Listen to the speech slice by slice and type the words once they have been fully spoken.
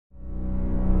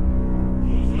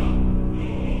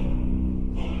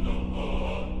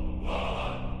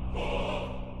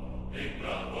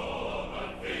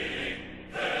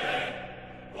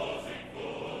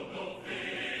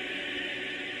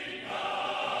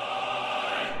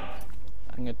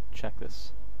I'm gonna check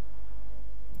this.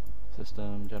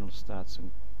 System, general stats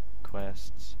and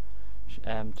quests.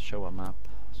 To show a map.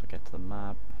 So get to the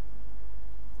map.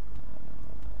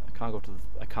 I can't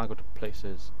go to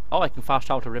places. Oh, I can fast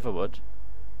travel to Riverwood.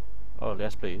 Oh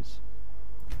yes, please.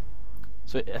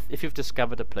 So if you've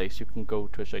discovered a place, you can go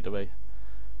to it straight away.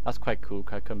 That's quite cool.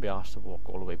 I couldn't be asked to walk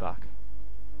all the way back.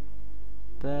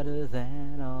 Better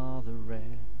than all the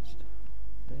rest.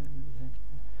 Better than...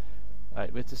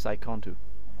 Right, where's this icon to?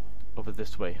 Over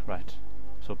this way, right.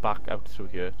 So back out through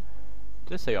here.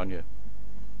 Did it say on here?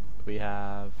 We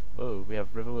have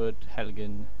Riverwood,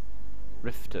 Helgen,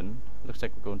 Riften. Looks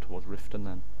like we're going towards Riften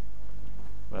then.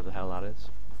 Whatever the hell that is.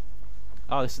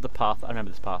 Oh, this is the path. I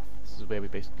remember this path. This is where we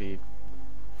basically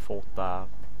fought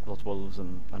those wolves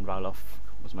and Ralof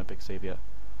was my big saviour.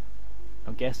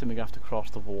 I'm guessing we're going to have to cross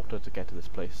the water to get to this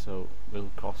place, so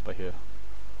we'll cross by here.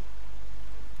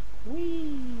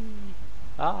 Whee!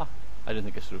 Ah! I didn't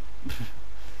think it's through.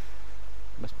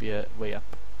 Must be a way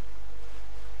up.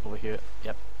 Over here.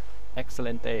 Yep.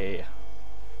 Excellent day.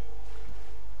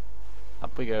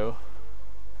 Up we go.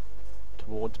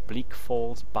 Towards Bleak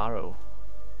Falls Barrow.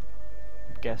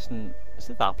 I'm guessing... Is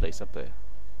it that place up there?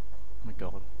 Oh my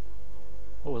god.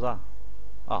 What was that?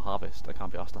 Ah, harvest. I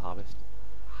can't be asked to harvest.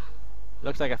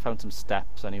 Looks like I found some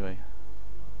steps anyway.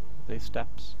 Are they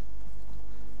steps?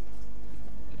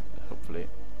 Hopefully.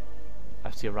 I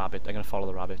see a rabbit. I'm gonna follow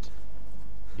the rabbit.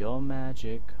 Your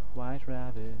magic white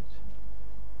rabbit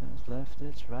has left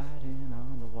its writing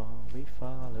on the wall. We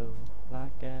follow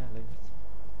like Alice.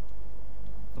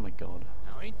 Oh my god.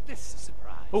 Now ain't this a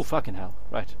surprise? Oh fucking hell.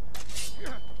 Right.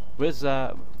 Where's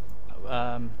that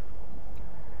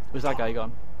guy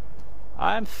gone?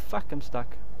 I'm fucking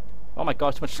stuck. Oh my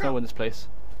god, too much snow in this place.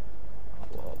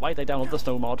 Why did I download the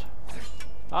snow mod?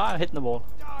 Ah, I'm hitting the wall.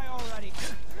 Die already.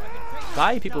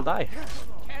 Die, people, die.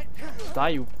 Die,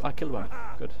 you. I killed one.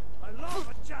 Good. I love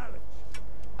a challenge.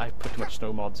 I put too much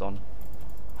snow mods on.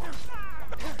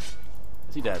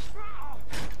 Is he dead?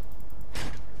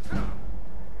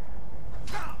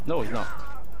 No, he's not.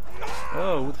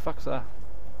 Oh, what the fuck's that?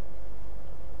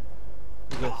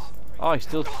 What's this? Oh, he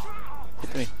still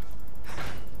hit me.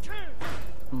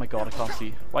 Oh my god, I can't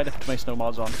see. Why did I put my snow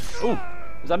mods on? Oh!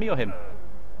 Is that me or him?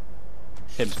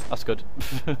 Him. That's good.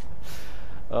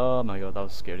 Oh my god, that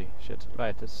was scary. Shit.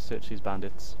 Right, let's search these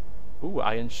bandits. Ooh,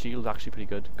 iron shield, actually pretty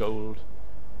good. Gold.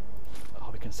 Oh,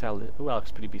 we can sell it. Ooh, that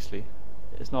looks pretty beastly.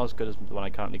 It's not as good as the one I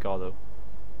currently got though.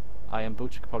 Iron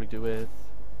boots you could probably do with.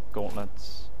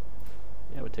 Gauntlets.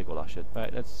 Yeah, we'll take all that shit.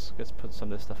 Right, let's put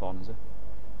some of this stuff on, is it?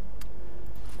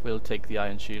 We'll take the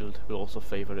iron shield. We'll also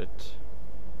favour it.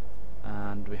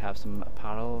 And we have some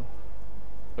apparel.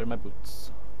 Where are my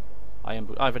boots? Iron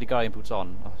boot. Oh, I've already got iron boots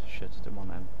on. Oh shit, didn't want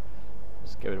them.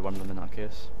 Let's get rid of one of them in that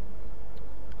case.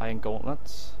 Iron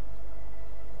gauntlets.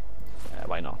 Yeah,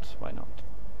 why not? Why not?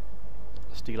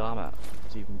 Steel armor.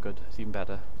 It's even good. It's even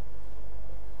better.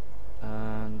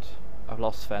 And I've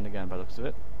lost Sven again by the looks of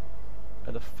it.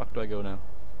 Where the fuck do I go now?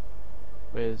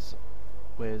 Where's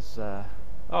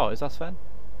oh, is that Sven?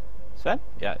 Sven?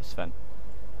 Yeah, it's Sven.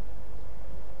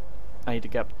 I need to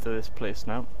get to this place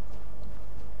now.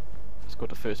 Let's go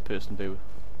to first person view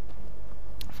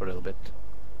for a little bit.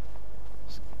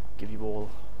 Just give you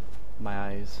all my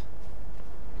eyes.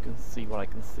 You can see what I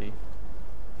can see.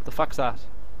 What the fuck's that?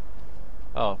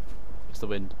 Oh, it's the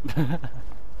wind.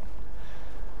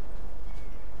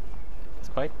 It's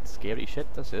quite scary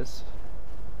shit, this is.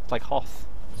 It's like Hoth,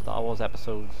 Star Wars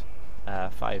Episode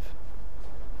 5.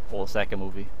 Or the second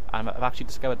movie. And I've actually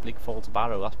discovered Bleak Falls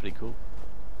Barrow, that's pretty cool.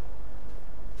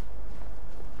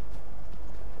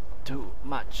 Too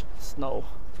much snow.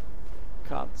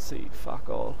 Can't see fuck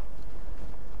all.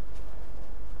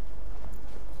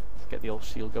 Let's get the old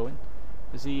shield going.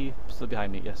 Is he still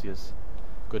behind me? Yes, he is.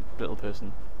 Good little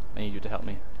person. I need you to help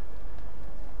me.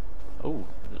 Oh,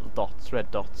 little dots,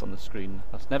 red dots on the screen.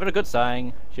 That's never a good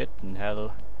sign. Shit in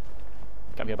hell.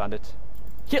 Come here, bandit.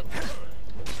 Kill!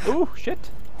 Ooh, shit!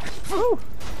 Ooh!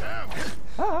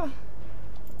 Ah!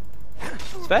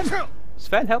 Sven!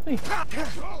 Sven, help me! Is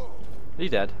he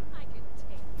dead?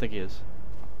 I think he is.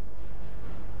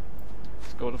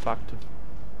 Let's go back to...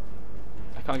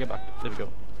 I can't get back. There we go.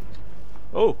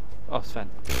 Oh! Oh, Sven.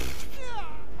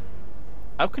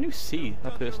 How can you see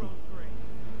that person?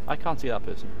 I can't see that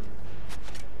person.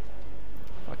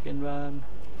 Fucking run.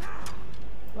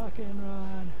 Fucking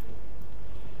run.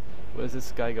 Where's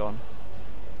this guy gone?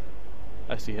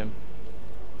 I see him.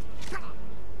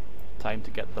 Time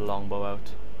to get the longbow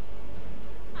out.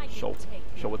 Show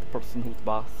with the person who's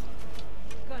bath.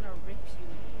 Gonna rip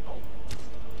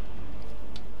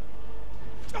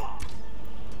you.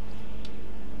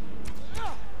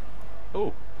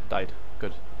 Oh, died.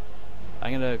 Good.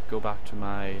 I'm gonna go back to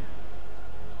my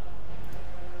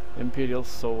Imperial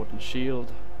Sword and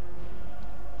Shield.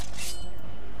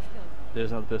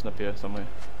 There's another person up here somewhere.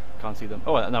 Can't see them.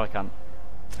 Oh, now I can.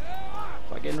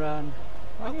 Fucking run.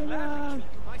 Fucking run.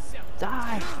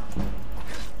 Die.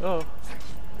 Oh.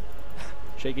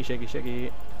 Shaky, shaky,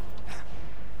 shaky.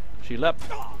 Shield up.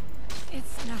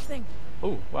 It's nothing.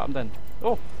 Oh, what happened then?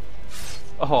 Oh.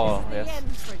 Oh, This is the yes.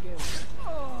 end for you.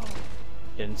 Oh.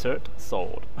 Insert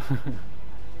sword.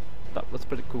 That's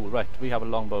pretty cool. Right, we have a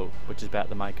longbow, which is better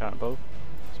than my current bow.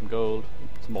 Some gold,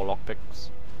 some more lockpicks.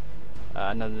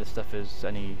 None of this stuff is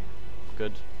any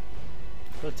good.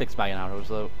 Well, it takes iron arrows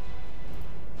though.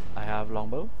 I have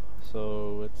longbow,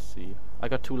 so let's see. I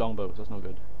got 2 longbows, that's no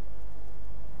good.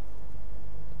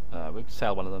 We can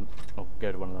sell one of them. Oh, get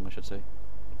rid of one of them, I should say.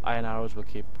 Iron arrows we'll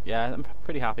keep. Yeah, I'm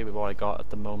pretty happy with what I got at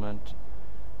the moment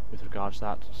with regards to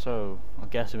that. So, I'm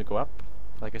guessing we go up,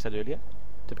 like I said earlier.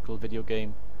 Typical video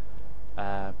game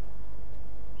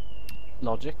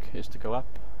logic is to go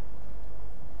up.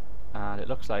 And it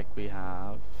looks like we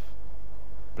have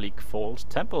Bleak Falls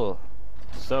Temple.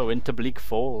 So into Bleak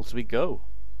Falls we go.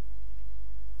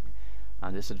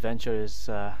 And this adventure is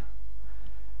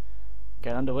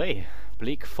getting underway.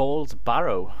 Bleak Falls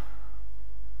Barrow.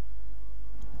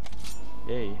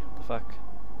 Yay, what the fuck?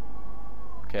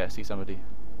 Okay, I see somebody.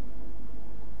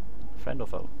 Friend or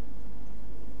foe?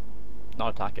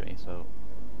 Not attacking me, so...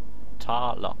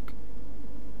 Tarlock.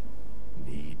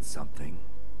 Need something?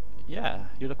 Yeah,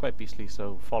 you look quite beastly,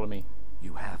 so follow me.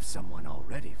 You have someone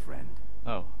already, friend.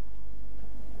 Oh.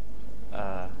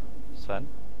 Sven?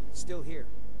 Still here.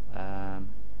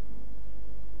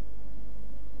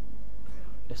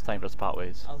 It's time for us to part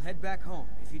ways. I'll head back home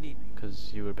if you need me.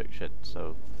 Because you were a big shit,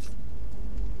 so...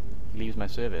 He leaves my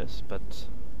service, but...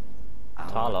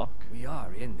 Tarlock? We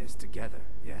are in this together,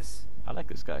 yes? I like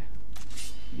this guy.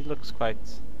 He looks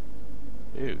quite...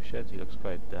 Ew, shit, he looks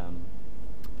quite,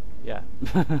 yeah.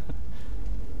 And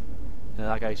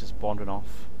that guy's just wandering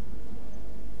off.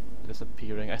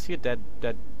 Disappearing. I see a dead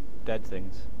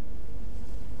things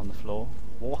on the floor.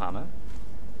 Warhammer.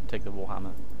 Take the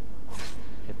Warhammer.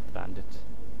 Hit the bandit.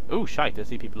 Ooh, shite, I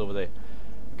see people over there.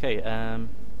 Okay,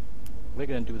 we're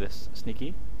gonna do this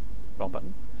sneaky. Wrong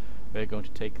button. We're going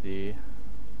to take the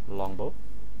longbow.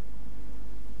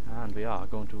 And we are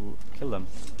going to kill them.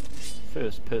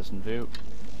 First person view.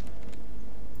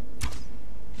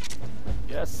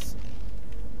 Yes.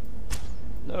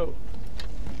 No.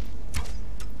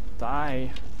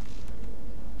 Die.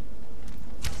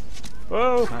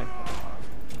 Whoa! Hi.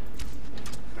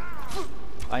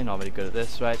 I'm not very good at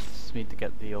this, right? Just need to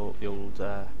get the old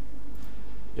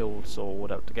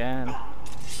sword out again.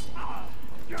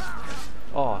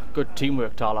 Oh, good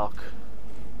teamwork, Tarlock.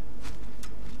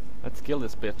 Let's kill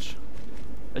this bitch.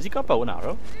 Has he got bow and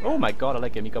arrow? Oh my god, I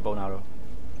like him. He got bow and arrow.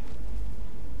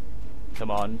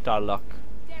 Come on, Tarlock.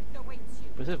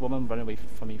 Was this woman running away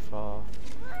from me for...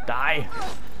 Die!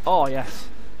 Oh yes.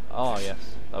 Oh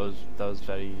yes. That was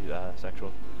very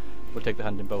sexual. We'll take the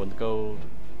hunting bow and the gold.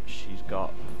 She's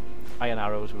got iron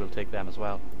arrows. We'll take them as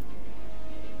well.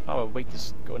 Oh, weight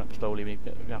is going up slowly. We're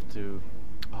gonna have to...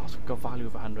 Oh, so we've got value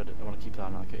of 100. I want to keep that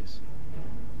in our case.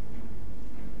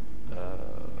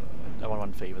 I want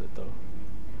one favour it though.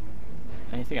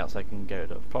 Anything else I can get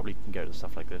rid of? Probably can get rid of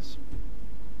stuff like this.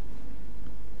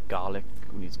 Garlic.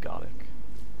 Who needs garlic?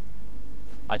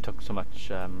 I took so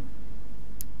much,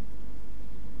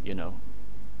 you know,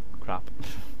 crap.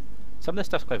 Some of this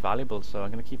stuff's quite valuable, so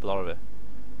I'm going to keep a lot of it.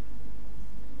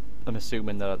 I'm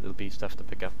assuming that there'll be stuff to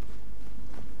pick up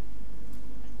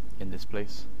in this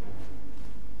place.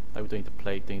 I don't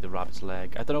need the rabbit's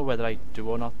leg. I don't know whether I do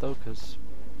or not though, because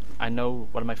I know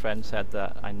one of my friends said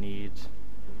that I need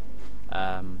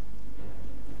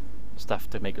stuff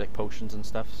to make like potions and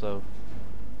stuff, so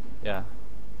yeah.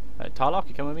 Tarlock,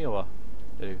 you coming with me or what?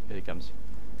 Here he comes.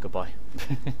 Goodbye.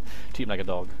 Treat him like a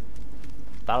dog.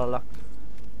 Tarlock.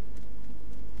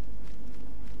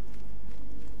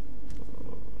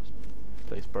 Oh, this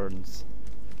place burns.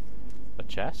 A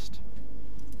chest?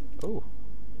 Oh,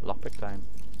 lockpick time.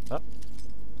 Oh,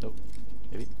 nope.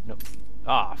 Maybe, nope.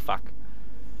 Ah, fuck.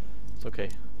 It's okay.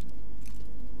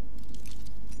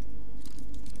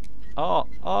 Oh,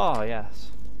 yes.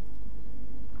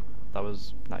 That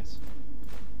was nice.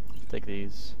 Take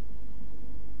these.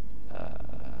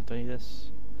 Do I need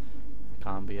this?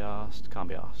 Can't be asked. Can't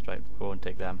be asked. Right, go and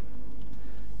take them.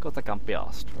 Cause I can't be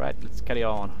asked. Right, let's carry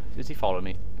on. Is he following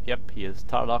me? Yep, he is.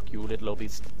 Tarlock, you little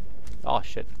beast. Oh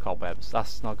shit, cobwebs.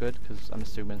 That's not good because I'm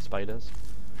assuming spiders,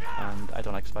 and I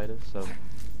don't like spiders, so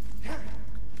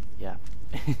yeah.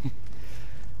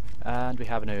 And we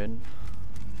have an urn.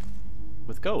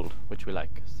 with gold, which we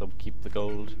like. So keep the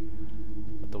gold.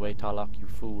 Put the way, Tarlock, you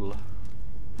fool.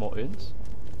 More urns.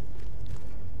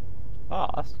 Ah,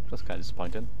 that's kind of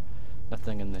disappointing.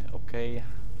 Nothing in there. Okay.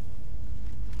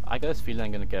 I got this feeling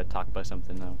I'm gonna get attacked by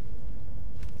something now.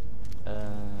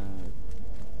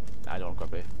 I don't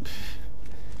grab it.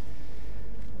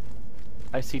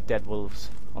 I see dead wolves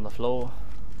on the floor.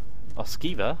 Oh,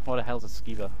 skeever? What the hell's a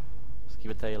skeever?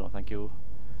 Skeever tail, oh, thank you.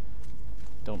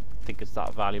 Don't think it's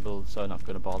that valuable, so I'm not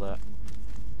gonna bother.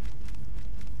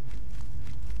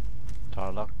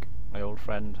 Tarlock, my old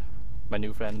friend. My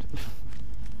new friend.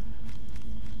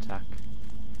 Attack.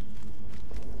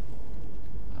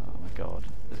 Oh my god.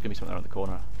 There's gonna be something around the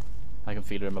corner. I can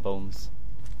feel it in my bones.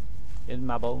 In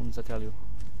my bones, I tell you.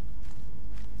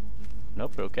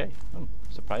 Nope, we're okay. Oh,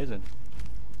 surprising.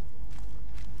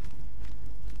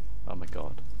 Oh my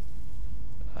god.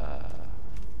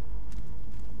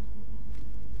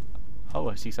 Oh,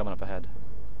 I see someone up ahead.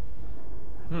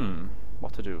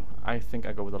 What to do? I think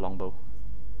I go with the longbow.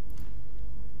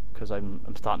 Because I'm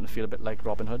starting to feel a bit like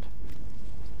Robin Hood.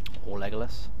 Or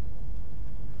Legolas.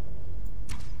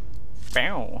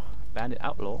 Bow! Bandit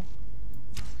outlaw.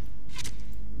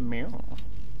 Meow.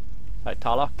 Right,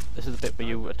 Tarlock, this is the bit where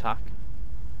you attack.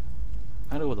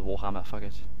 I'm gonna go with the Warhammer, fuck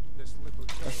it.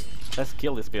 Let's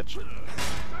kill this bitch.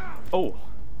 Oh!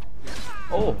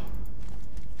 Oh!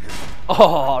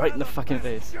 Oh, right in the fucking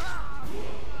face.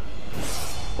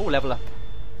 Oh, level up.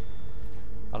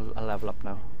 I'll level up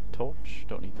now. Torch,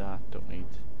 don't need that, don't need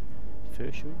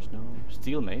fur shoes, no.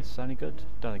 Steel mace, any good?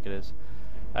 Don't think it is.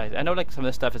 I know like some of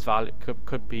this stuff is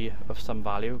could be of some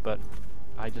value, but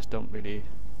I just don't really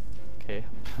care.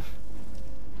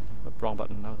 Wrong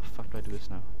button, how the fuck do I do this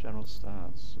now? General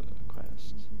stats,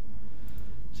 quest.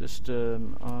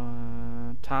 System,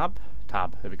 tab,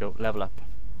 there we go, level up.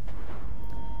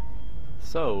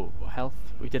 So,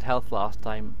 health, we did health last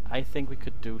time. I think we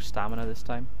could do stamina this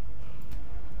time.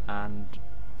 And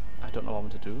I don't know what I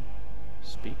want to do.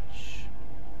 Speech.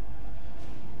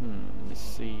 Let me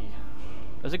see.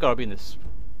 There's a gotta be in this.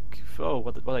 Oh,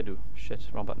 what did I do? Shit,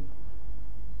 wrong button.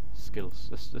 Skills.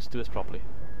 Let's do this properly.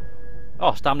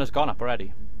 Oh, stamina's gone up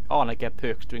already. Oh, and I get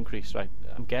perks to increase, right.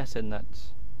 I'm guessing that...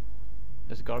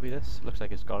 Is it gotta be this? Looks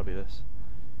like it's gotta be this.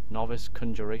 Novice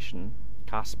Conjuration.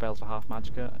 Cast spells for half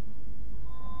magicka.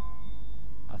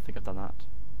 I think I've done that.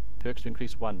 Perks to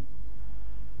increase 1.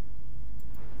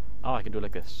 Oh, I can do it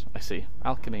like this. I see.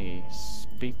 Alchemy,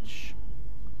 speech.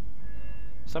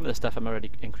 Some of the stuff I'm already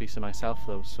increasing myself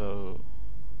though, so...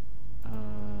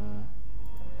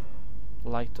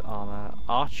 light armor.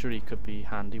 Archery could be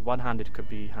handy. One-handed could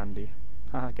be handy.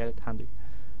 Haha, get it? Handy.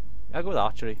 I'll go with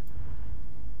archery.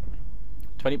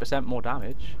 20% more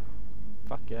damage.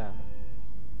 Fuck yeah.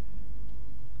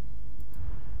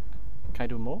 Can I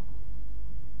do more?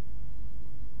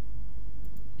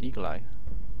 Eagle Eye.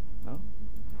 No?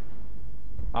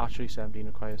 Archery 17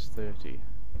 requires 30.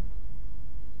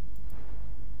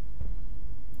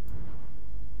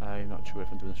 I'm not sure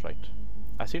if I'm doing this right.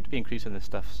 I seem to be increasing this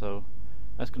stuff, so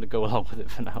I'm just going to go along with it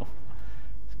for now.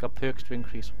 It's got perks to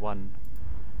increase 1.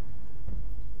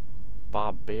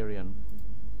 Barbarian.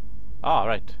 Ah,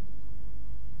 right.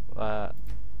 Okay,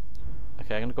 I'm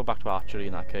going to go back to archery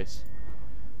in that case.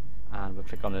 And we'll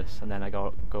click on this, and then I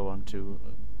go on to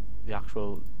the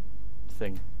actual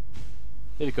thing.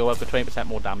 There we go, I've got 20%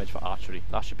 more damage for archery.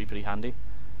 That should be pretty handy.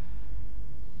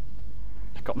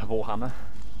 I got my Warhammer.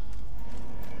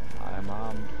 I am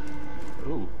armed.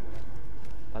 Ooh.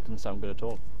 That didn't sound good at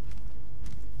all.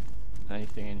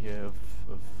 Anything in here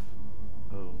of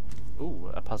oh.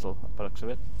 Ooh, a puzzle, by the looks of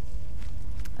it.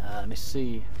 Let me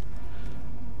see.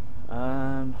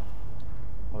 What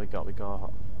we got? We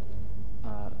got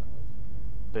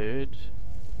bird,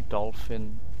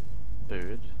 dolphin,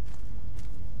 bird.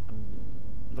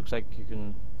 Looks like you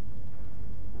can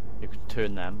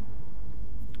turn them.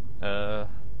 Oh,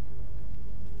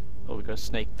 we got a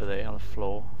snake there on the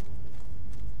floor,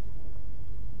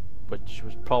 which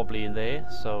was probably in there.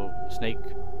 So snake,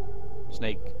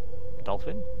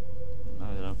 dolphin. I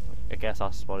don't know. I guess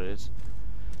that's what it is.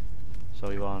 So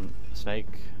we want snake,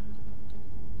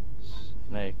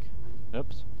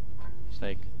 oops,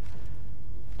 snake,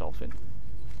 dolphin.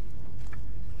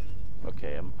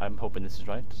 Okay, I'm hoping this is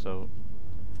right. So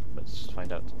let's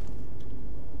find out.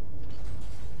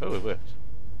 Oh, it worked.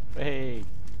 Hey,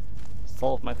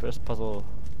 solved my first puzzle.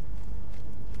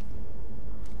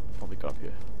 What we got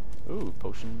here? Ooh,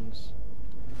 potions.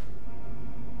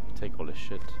 Take all this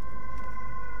shit.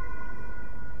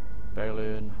 Barrel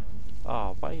urn.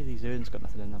 Oh, why are these urns got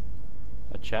nothing in them?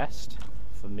 A chest?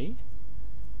 For me?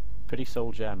 Pretty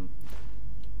soul gem.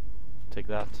 Take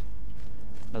that.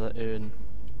 Another urn.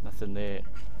 Nothing there.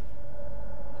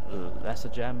 Lesser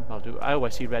gem. I'll do. Oh, I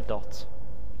see red dots.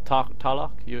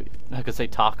 Tarlock? I could say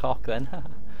Tarkok then.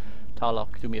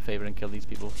 Tarlock, do me a favour and kill these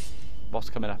people. What's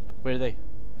coming up? Where are they?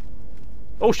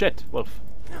 Oh shit! Wolf.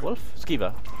 Wolf?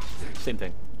 Skeever. Same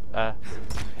thing.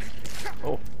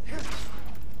 Oh.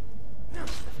 I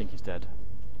think he's dead.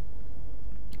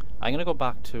 I'm gonna go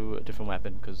back to a different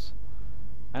weapon because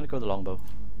I'm gonna go with the longbow.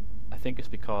 I think it's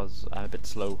because I'm a bit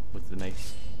slow with the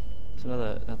mace. It's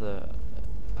another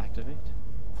activate.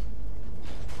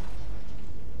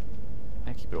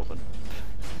 I keep it open.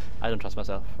 I don't trust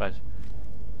myself. Right.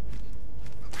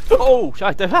 Oh!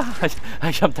 I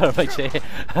jumped out of my chair.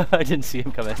 I didn't see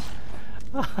him coming.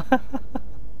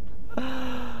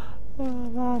 Oh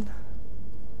man.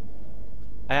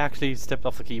 I actually stepped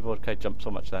off the keyboard because I jumped so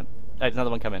much then. Right,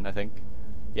 another one coming, I think.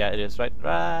 Yeah, it is. Right,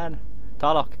 run!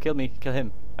 Tarlock, kill me. Kill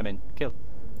him. I mean, kill.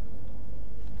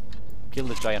 Kill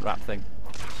this giant rat thing.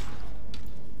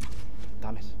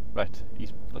 Damn it. Right,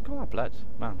 look at that blood,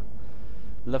 man.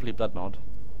 Lovely blood mod.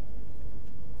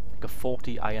 Got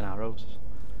 40 iron arrows.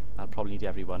 I'll probably need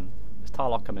every one. Is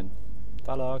Tarlock coming?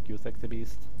 Tarlock, you sexy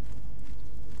beast.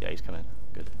 Yeah, he's coming.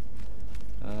 Good.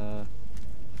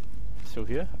 Through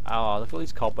here? Oh, look at all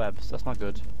these cobwebs. That's not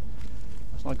good.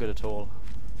 That's not good at all.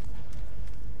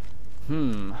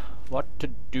 What to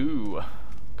do?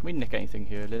 Can we nick anything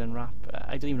here? Linen wrap?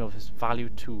 I don't even know if it's value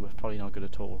 2. It's probably not good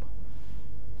at all.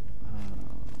 Oh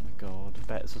my god. I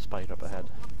bet there's a spider up ahead.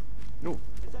 No.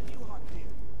 Is that you,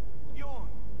 Bjorn?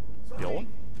 Bjorn?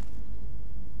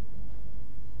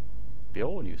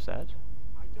 Bjorn, you said?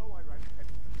 I know I ran ahead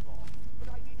of the ball, but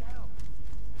I need help.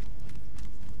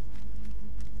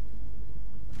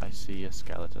 I see a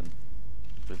skeleton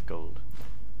with gold.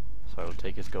 So I will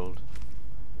take his gold.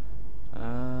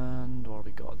 And what have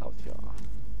we got out here? Oh,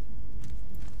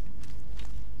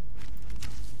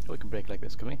 we can break like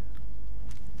this, can we?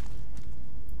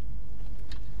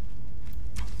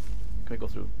 Can we go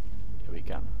through? Yeah, we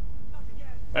can.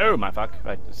 Oh my fuck!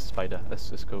 Right, this is a spider. Let's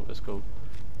go. Let's go.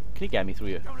 Can you get me through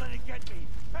here? Don't let it get me.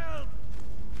 Help!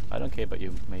 I don't care about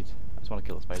you, mate. I just want to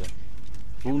kill the spider.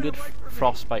 Wounded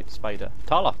frostbite spider.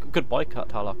 Tarlock, good boy,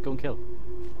 Tarlock. Go and kill.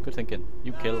 Good thinking.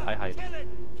 You kill, I hide. Kill it!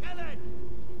 Kill it!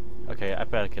 Okay, I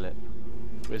better kill it.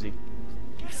 Where is he?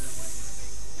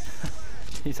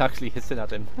 He's actually hissing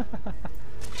at him.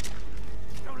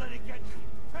 Don't let it get me.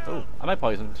 Oh, am I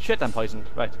poisoned? Shit, I'm poisoned.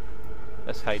 Right.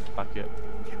 Let's hide back here.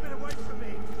 Keep it away from me.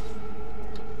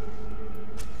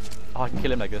 Oh, I can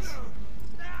kill him like this.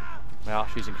 My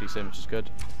archery's increasing, which is good.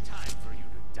 Time for you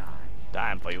to die.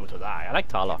 Time for you to die. I like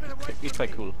Tarlock. He's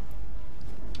quite cool.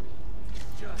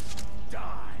 Just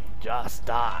die. Just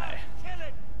die. Kill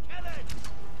it! Kill it!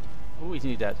 Oh, he's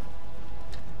nearly dead.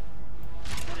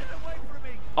 Get it away from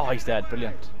me. Oh, he's dead.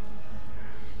 Brilliant.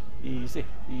 Easy.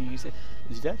 Easy.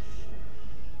 Is he dead?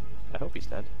 I hope he's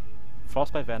dead.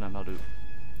 Frostbite venom, I'll do.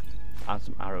 And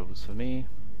some arrows for me.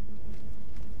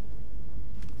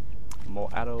 More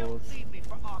arrows. Don't leave me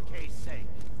for Arcade's sake.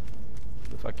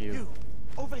 The fuck you. You,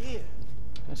 over here.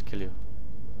 Let's kill you.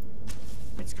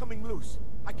 It's coming loose.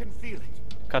 I can feel it.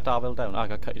 Cut Darville down. I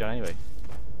gotta cut you down anyway.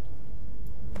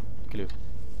 Kill you.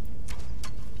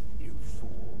 You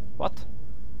fool. What?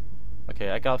 Okay,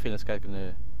 I got a feeling this guy's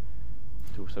gonna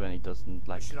do something he doesn't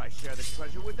like. Should I share the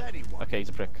treasure with anyone? Okay, he's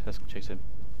a prick. Let's go chase him.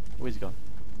 Where's he gone?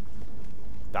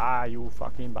 Die, you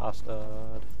fucking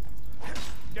bastard.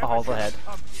 Never Oh, the should head.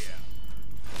 come here.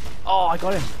 Oh, I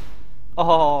got him.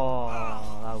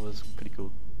 Oh, that was pretty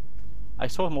cool. I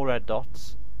saw more red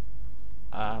dots.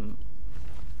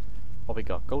 What we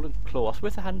got? Golden claw. It's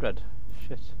worth 100.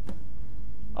 Shit.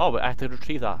 Oh, but I have to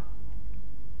retrieve that.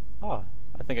 Oh,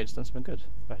 I think I just done something good.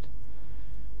 Right.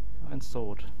 And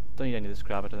sword. Don't need any of this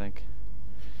crap, I don't think.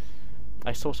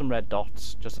 I saw some red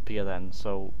dots just appear then,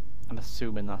 so I'm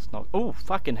assuming that's not. Oh,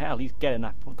 fucking hell! He's getting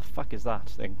up. What the fuck is that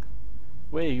thing?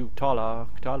 Where are you,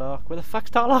 Tarlock? Tarlock? Where the fuck's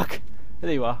Tarlock?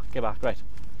 There you are. Get back. Right.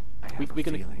 I have a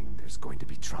feeling there's going to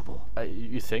be trouble.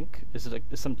 You think? Is it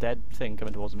is some dead thing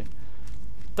coming towards me?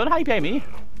 Don't hide behind me!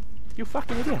 You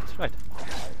fucking idiot! Right.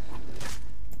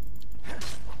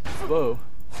 Whoa.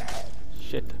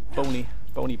 Shit. Bony.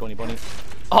 Bony, bony, bony.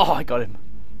 Oh, I got him.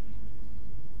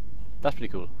 That's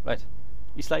pretty cool. Right.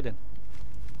 He's sliding.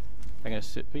 I'm gonna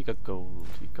sit. We got gold.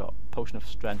 We got potion of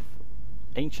strength.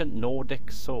 Ancient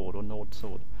Nordic sword or Nord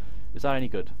sword. Is that any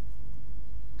good?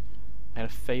 I'm gonna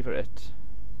favour it.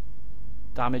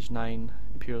 Damage 9,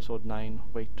 Imperial sword 9,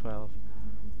 weight 12.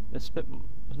 This bit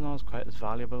was not as quite as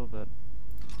valuable, but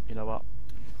you know what?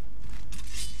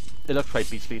 It looks quite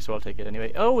beastly, so I'll take it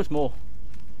anyway. Oh, it's more.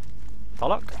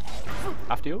 Tarlock,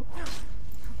 after you.